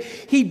third day,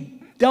 He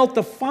dealt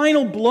the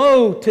final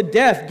blow to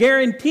death,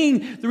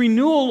 guaranteeing the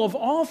renewal of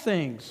all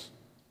things,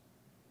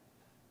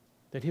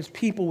 that His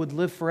people would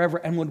live forever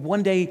and would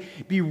one day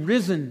be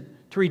risen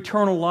to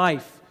eternal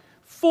life,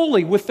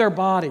 fully with their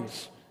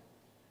bodies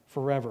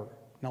forever.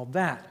 Now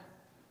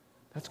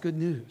that's good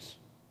news.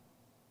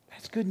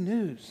 That's good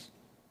news.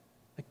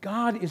 That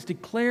God is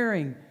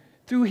declaring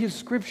through His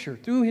Scripture,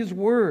 through His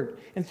Word,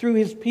 and through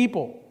His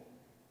people.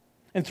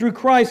 And through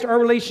Christ, our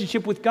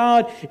relationship with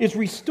God is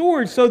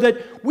restored so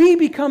that we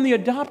become the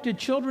adopted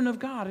children of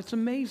God. It's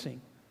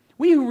amazing.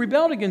 We who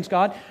rebelled against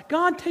God,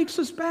 God takes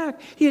us back.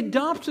 He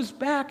adopts us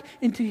back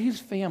into His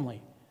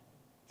family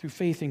through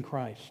faith in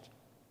Christ.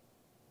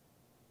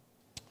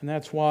 And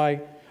that's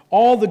why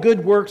all the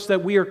good works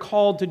that we are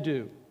called to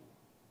do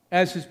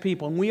as His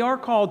people, and we are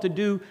called to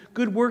do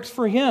good works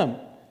for Him,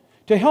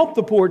 to help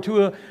the poor,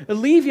 to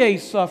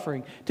alleviate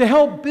suffering, to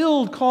help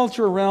build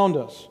culture around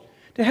us,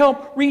 to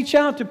help reach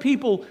out to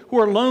people who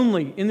are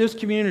lonely in this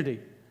community,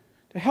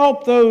 to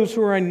help those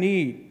who are in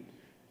need,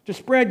 to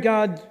spread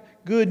God's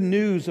good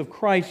news of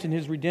Christ and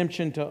His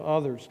redemption to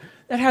others.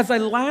 That has a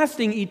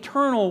lasting,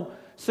 eternal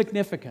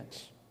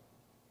significance.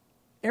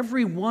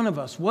 Every one of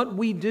us, what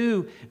we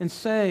do and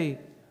say,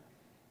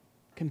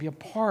 can be a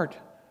part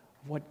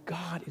of what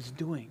God is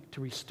doing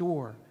to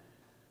restore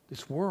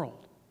this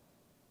world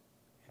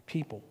and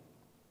people.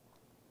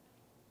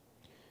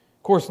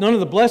 Of course, none of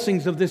the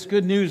blessings of this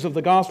good news of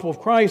the gospel of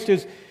Christ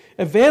is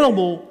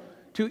available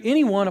to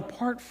anyone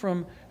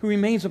who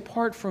remains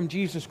apart from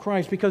Jesus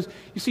Christ. Because,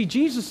 you see,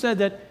 Jesus said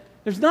that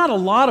there's not a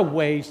lot of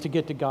ways to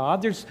get to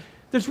God.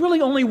 There's really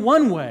only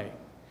one way.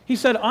 He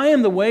said, I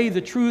am the way,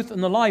 the truth,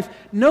 and the life.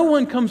 No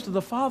one comes to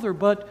the Father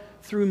but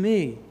through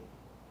me.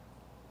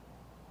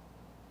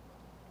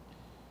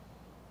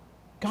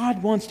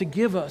 God wants to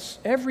give us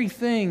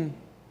everything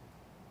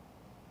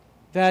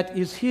that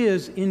is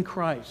His in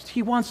Christ.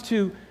 He wants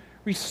to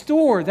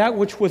restore that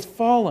which was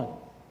fallen.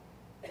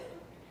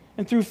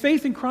 And through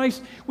faith in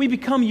Christ, we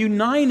become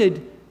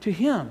united to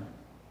Him.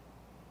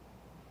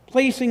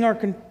 Placing our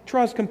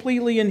trust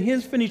completely in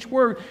His finished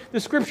work.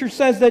 The Scripture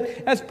says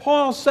that, as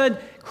Paul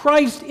said,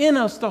 Christ in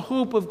us, the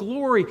hope of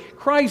glory.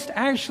 Christ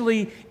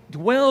actually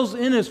dwells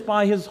in us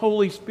by His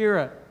Holy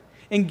Spirit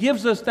and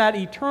gives us that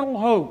eternal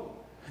hope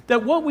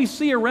that what we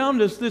see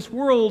around us, this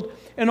world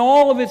and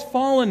all of its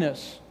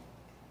fallenness,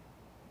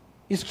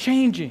 is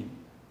changing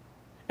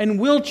and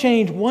will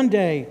change one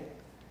day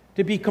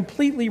to be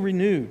completely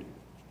renewed.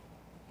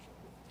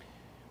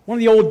 One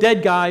of the old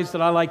dead guys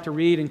that I like to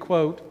read and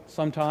quote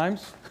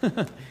sometimes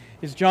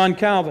is John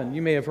Calvin.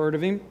 You may have heard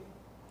of him.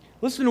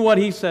 Listen to what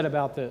he said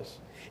about this.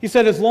 He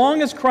said, as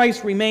long as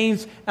Christ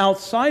remains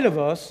outside of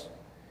us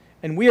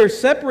and we are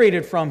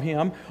separated from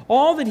Him,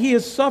 all that He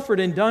has suffered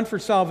and done for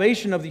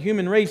salvation of the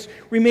human race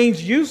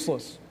remains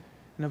useless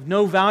and of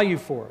no value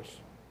for us.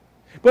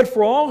 But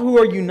for all who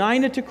are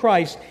united to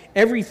Christ,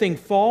 everything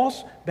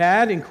false,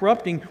 bad, and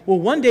corrupting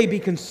will one day be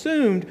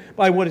consumed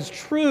by what is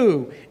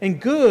true and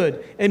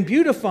good and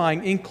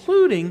beautifying,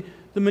 including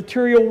the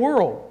material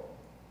world.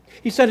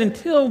 He said,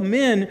 until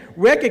men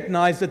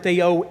recognize that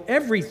they owe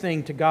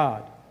everything to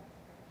God,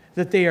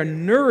 that they are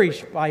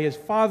nourished by His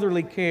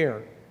fatherly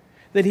care,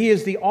 that He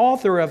is the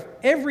author of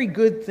every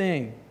good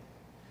thing,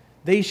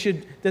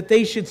 that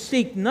they should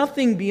seek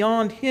nothing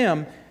beyond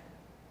Him,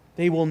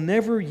 they will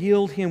never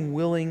yield Him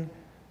willing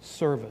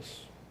service,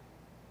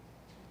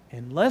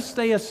 unless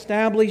they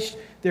establish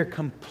their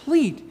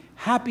complete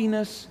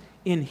happiness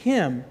in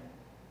Him.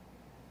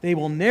 They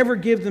will never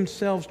give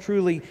themselves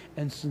truly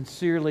and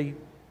sincerely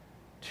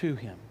to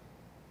Him.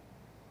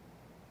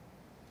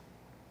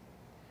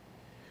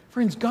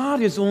 Friends,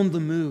 God is on the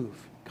move.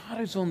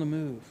 God is on the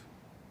move.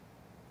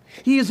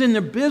 He is in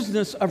the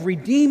business of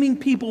redeeming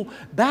people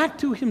back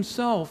to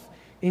Himself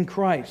in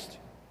Christ.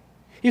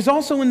 He's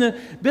also in the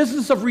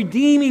business of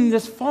redeeming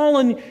this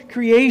fallen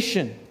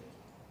creation.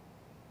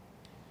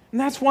 And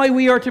that's why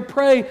we are to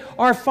pray,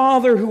 Our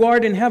Father who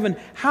art in heaven,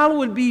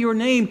 hallowed be your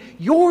name.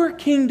 Your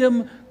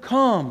kingdom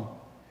come.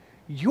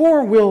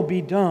 Your will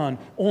be done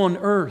on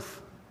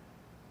earth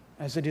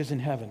as it is in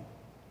heaven.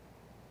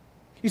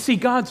 You see,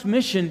 God's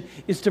mission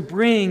is to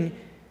bring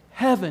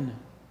heaven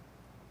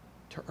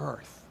to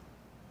earth.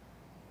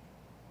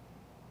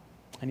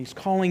 And He's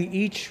calling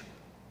each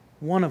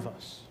one of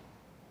us,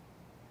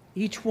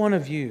 each one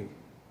of you,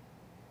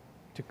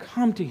 to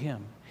come to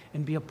Him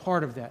and be a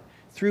part of that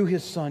through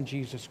His Son,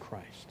 Jesus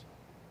Christ.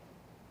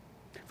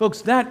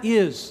 Folks, that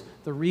is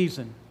the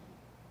reason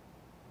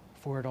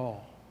for it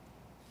all.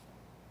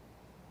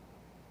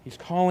 He's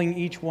calling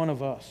each one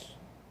of us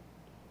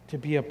to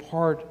be a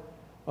part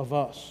of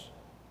us.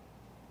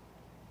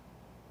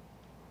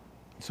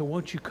 So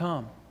won't you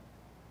come?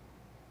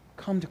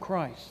 Come to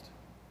Christ.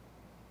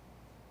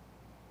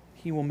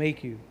 He will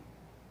make you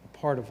a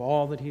part of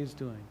all that He is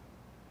doing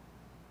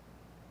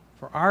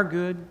for our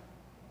good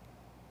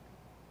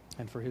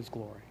and for His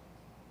glory.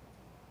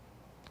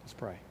 Let's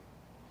pray.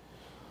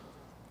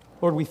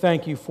 Lord, we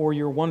thank You for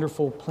Your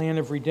wonderful plan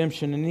of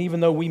redemption. And even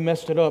though we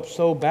messed it up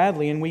so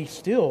badly, and we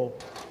still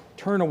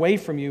turn away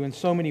from You in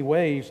so many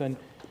ways and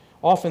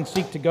often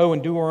seek to go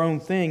and do our own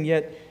thing,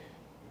 yet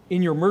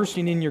in Your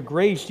mercy and in Your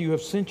grace, You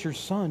have sent Your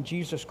Son,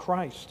 Jesus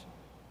Christ,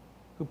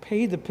 who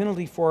paid the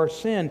penalty for our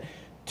sin,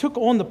 took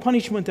on the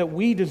punishment that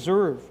we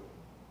deserve,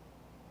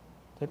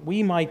 that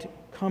we might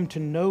come to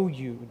know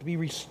You, to be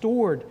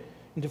restored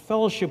into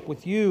fellowship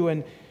with You,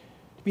 and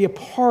to be a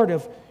part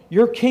of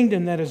Your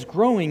kingdom that is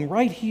growing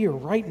right here,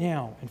 right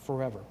now, and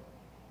forever.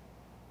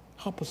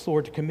 Help us,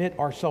 Lord, to commit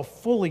ourselves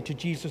fully to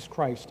Jesus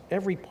Christ,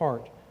 every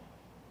part.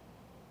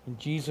 In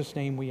Jesus'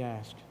 name we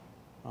ask.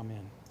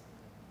 Amen.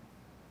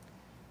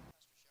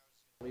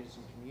 Lead us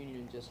in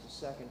communion in just a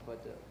second,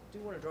 but I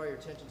do want to draw your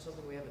attention to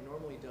something we haven't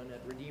normally done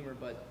at Redeemer,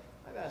 but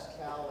I've asked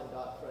Cal and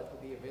Fred to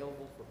be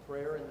available for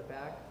prayer in the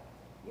back.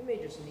 You may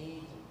just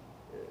need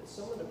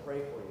someone to pray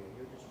for you.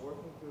 You're just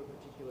working through a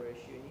particular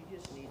issue, and you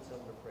just need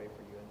someone to pray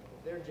for you. And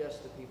they're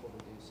just the people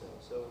to do so.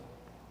 So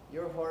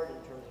your heart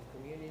in terms of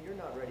communion, you're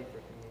not ready for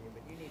communion,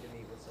 but you need to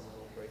meet with someone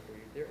who will pray for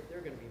you.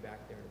 They're going to be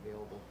back there and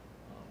available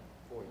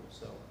for you.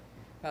 So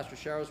Pastor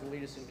Showers will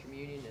lead us in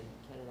communion, and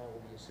Ken and I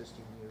will be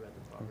assisting you at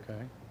the proper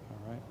Okay,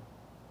 all right.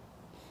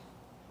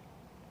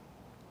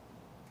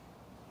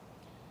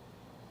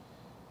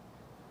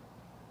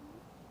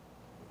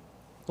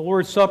 The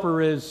Lord's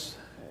Supper is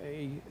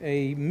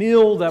a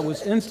meal that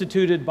was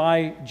instituted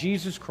by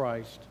Jesus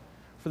Christ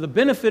for the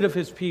benefit of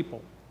His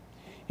people.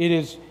 It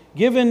is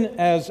given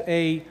as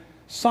a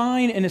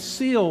sign and a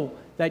seal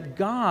that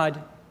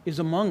God is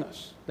among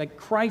us, that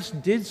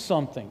Christ did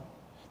something,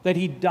 that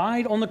He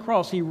died on the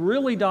cross. He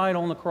really died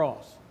on the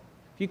cross.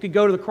 If you could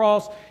go to the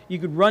cross, you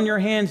could run your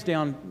hands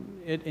down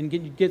it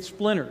and get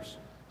splinters.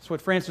 That's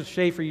what Francis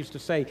Schaeffer used to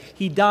say.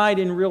 He died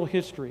in real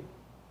history,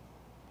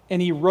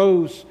 and He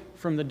rose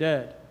from the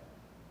dead.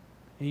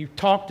 And He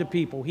talked to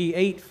people. He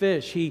ate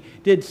fish. He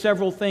did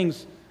several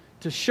things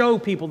to show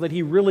people that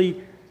He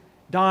really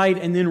died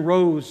and then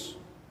rose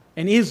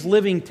and is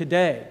living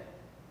today.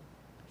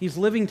 He's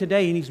living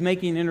today, and He's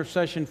making an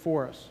intercession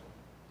for us.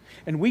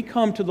 And we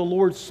come to the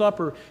Lord's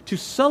Supper to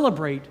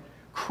celebrate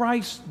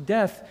Christ's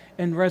death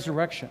and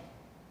resurrection.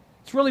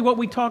 It's really what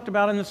we talked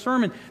about in the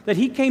sermon, that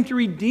He came to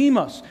redeem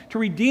us, to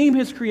redeem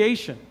His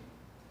creation,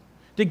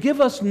 to give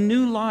us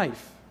new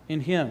life in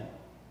Him.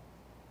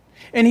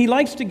 And He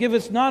likes to give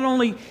us not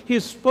only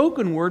His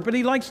spoken word, but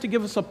He likes to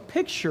give us a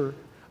picture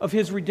of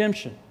His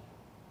redemption.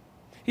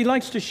 He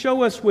likes to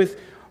show us with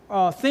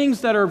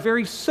things that are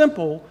very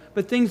simple,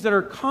 but things that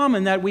are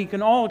common that we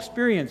can all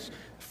experience.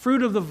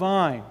 Fruit of the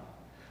vine,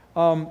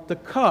 the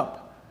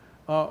cup,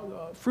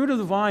 fruit of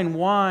the vine,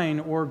 wine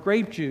or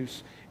grape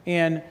juice,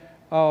 and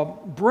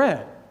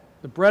bread,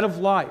 the bread of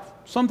life,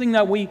 something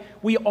that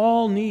we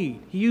all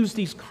need. He used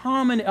these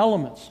common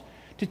elements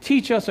to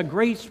teach us a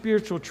great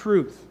spiritual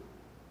truth,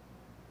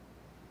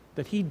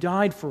 that He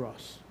died for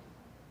us.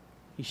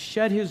 He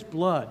shed His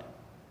blood,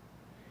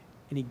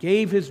 and He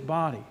gave His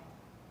body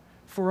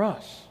for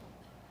us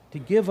to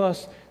give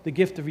us the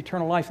gift of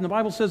eternal life. And the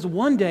Bible says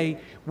one day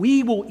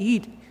we will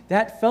eat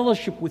that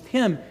fellowship with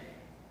Him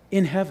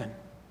in heaven,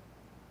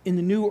 in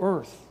the new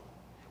earth.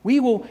 We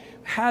will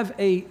have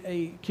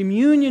a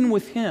communion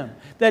with Him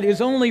that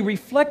is only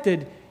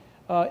reflected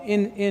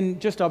in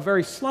just a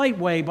very slight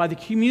way by the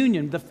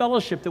communion, the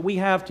fellowship that we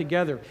have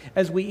together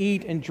as we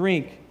eat and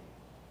drink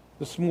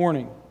this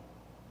morning.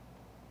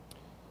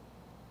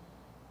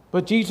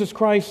 But Jesus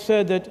Christ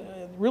said that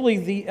really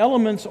the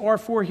elements are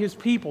for His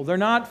people. They're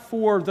not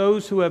for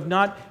those who have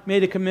not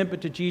made a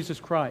commitment to Jesus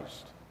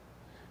Christ.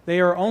 They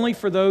are only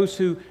for those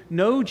who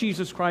know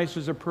Jesus Christ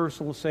as a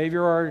personal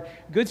Savior, or are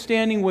good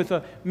standing with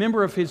a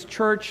member of His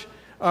church,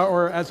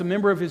 or as a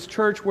member of His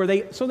church,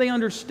 so they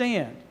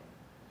understand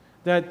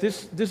that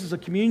this is a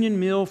communion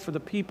meal for the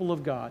people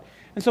of God.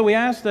 And so we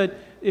ask that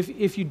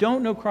if you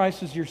don't know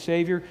Christ as your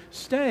Savior,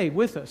 stay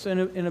with us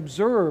and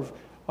observe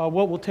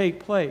what will take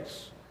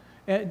place.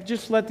 And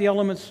just let the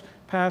elements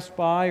pass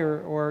by,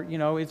 or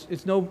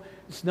it's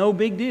no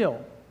big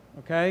deal.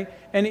 okay?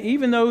 And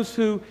even those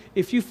who,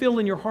 if you feel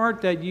in your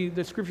heart that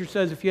the Scripture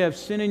says if you have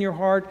sin in your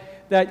heart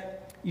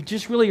that you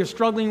just really are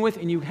struggling with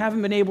and you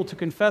haven't been able to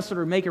confess it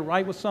or make it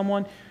right with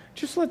someone,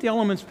 just let the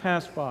elements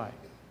pass by.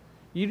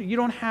 You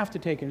don't have to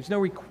take it. There's no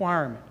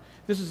requirement.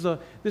 This is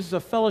a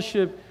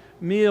fellowship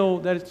meal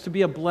that is to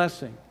be a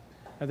blessing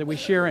that we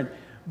share in.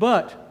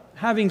 But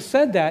having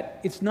said that,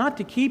 it's not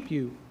to keep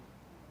you.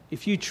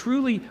 If you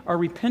truly are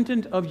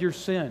repentant of your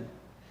sin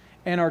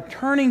and are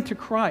turning to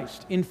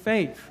Christ in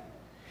faith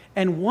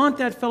and want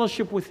that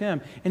fellowship with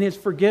Him and His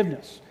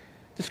forgiveness,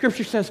 the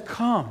Scripture says,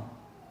 come,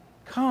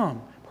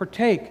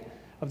 partake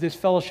of this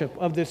fellowship,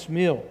 of this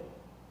meal.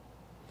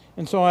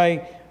 And so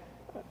I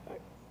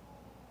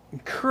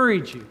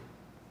encourage you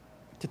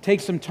to take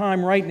some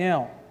time right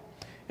now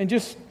and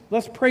just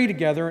let's pray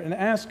together and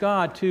ask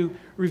God to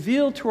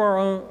reveal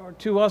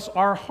to us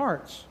our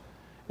hearts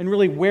and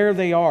really where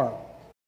they are.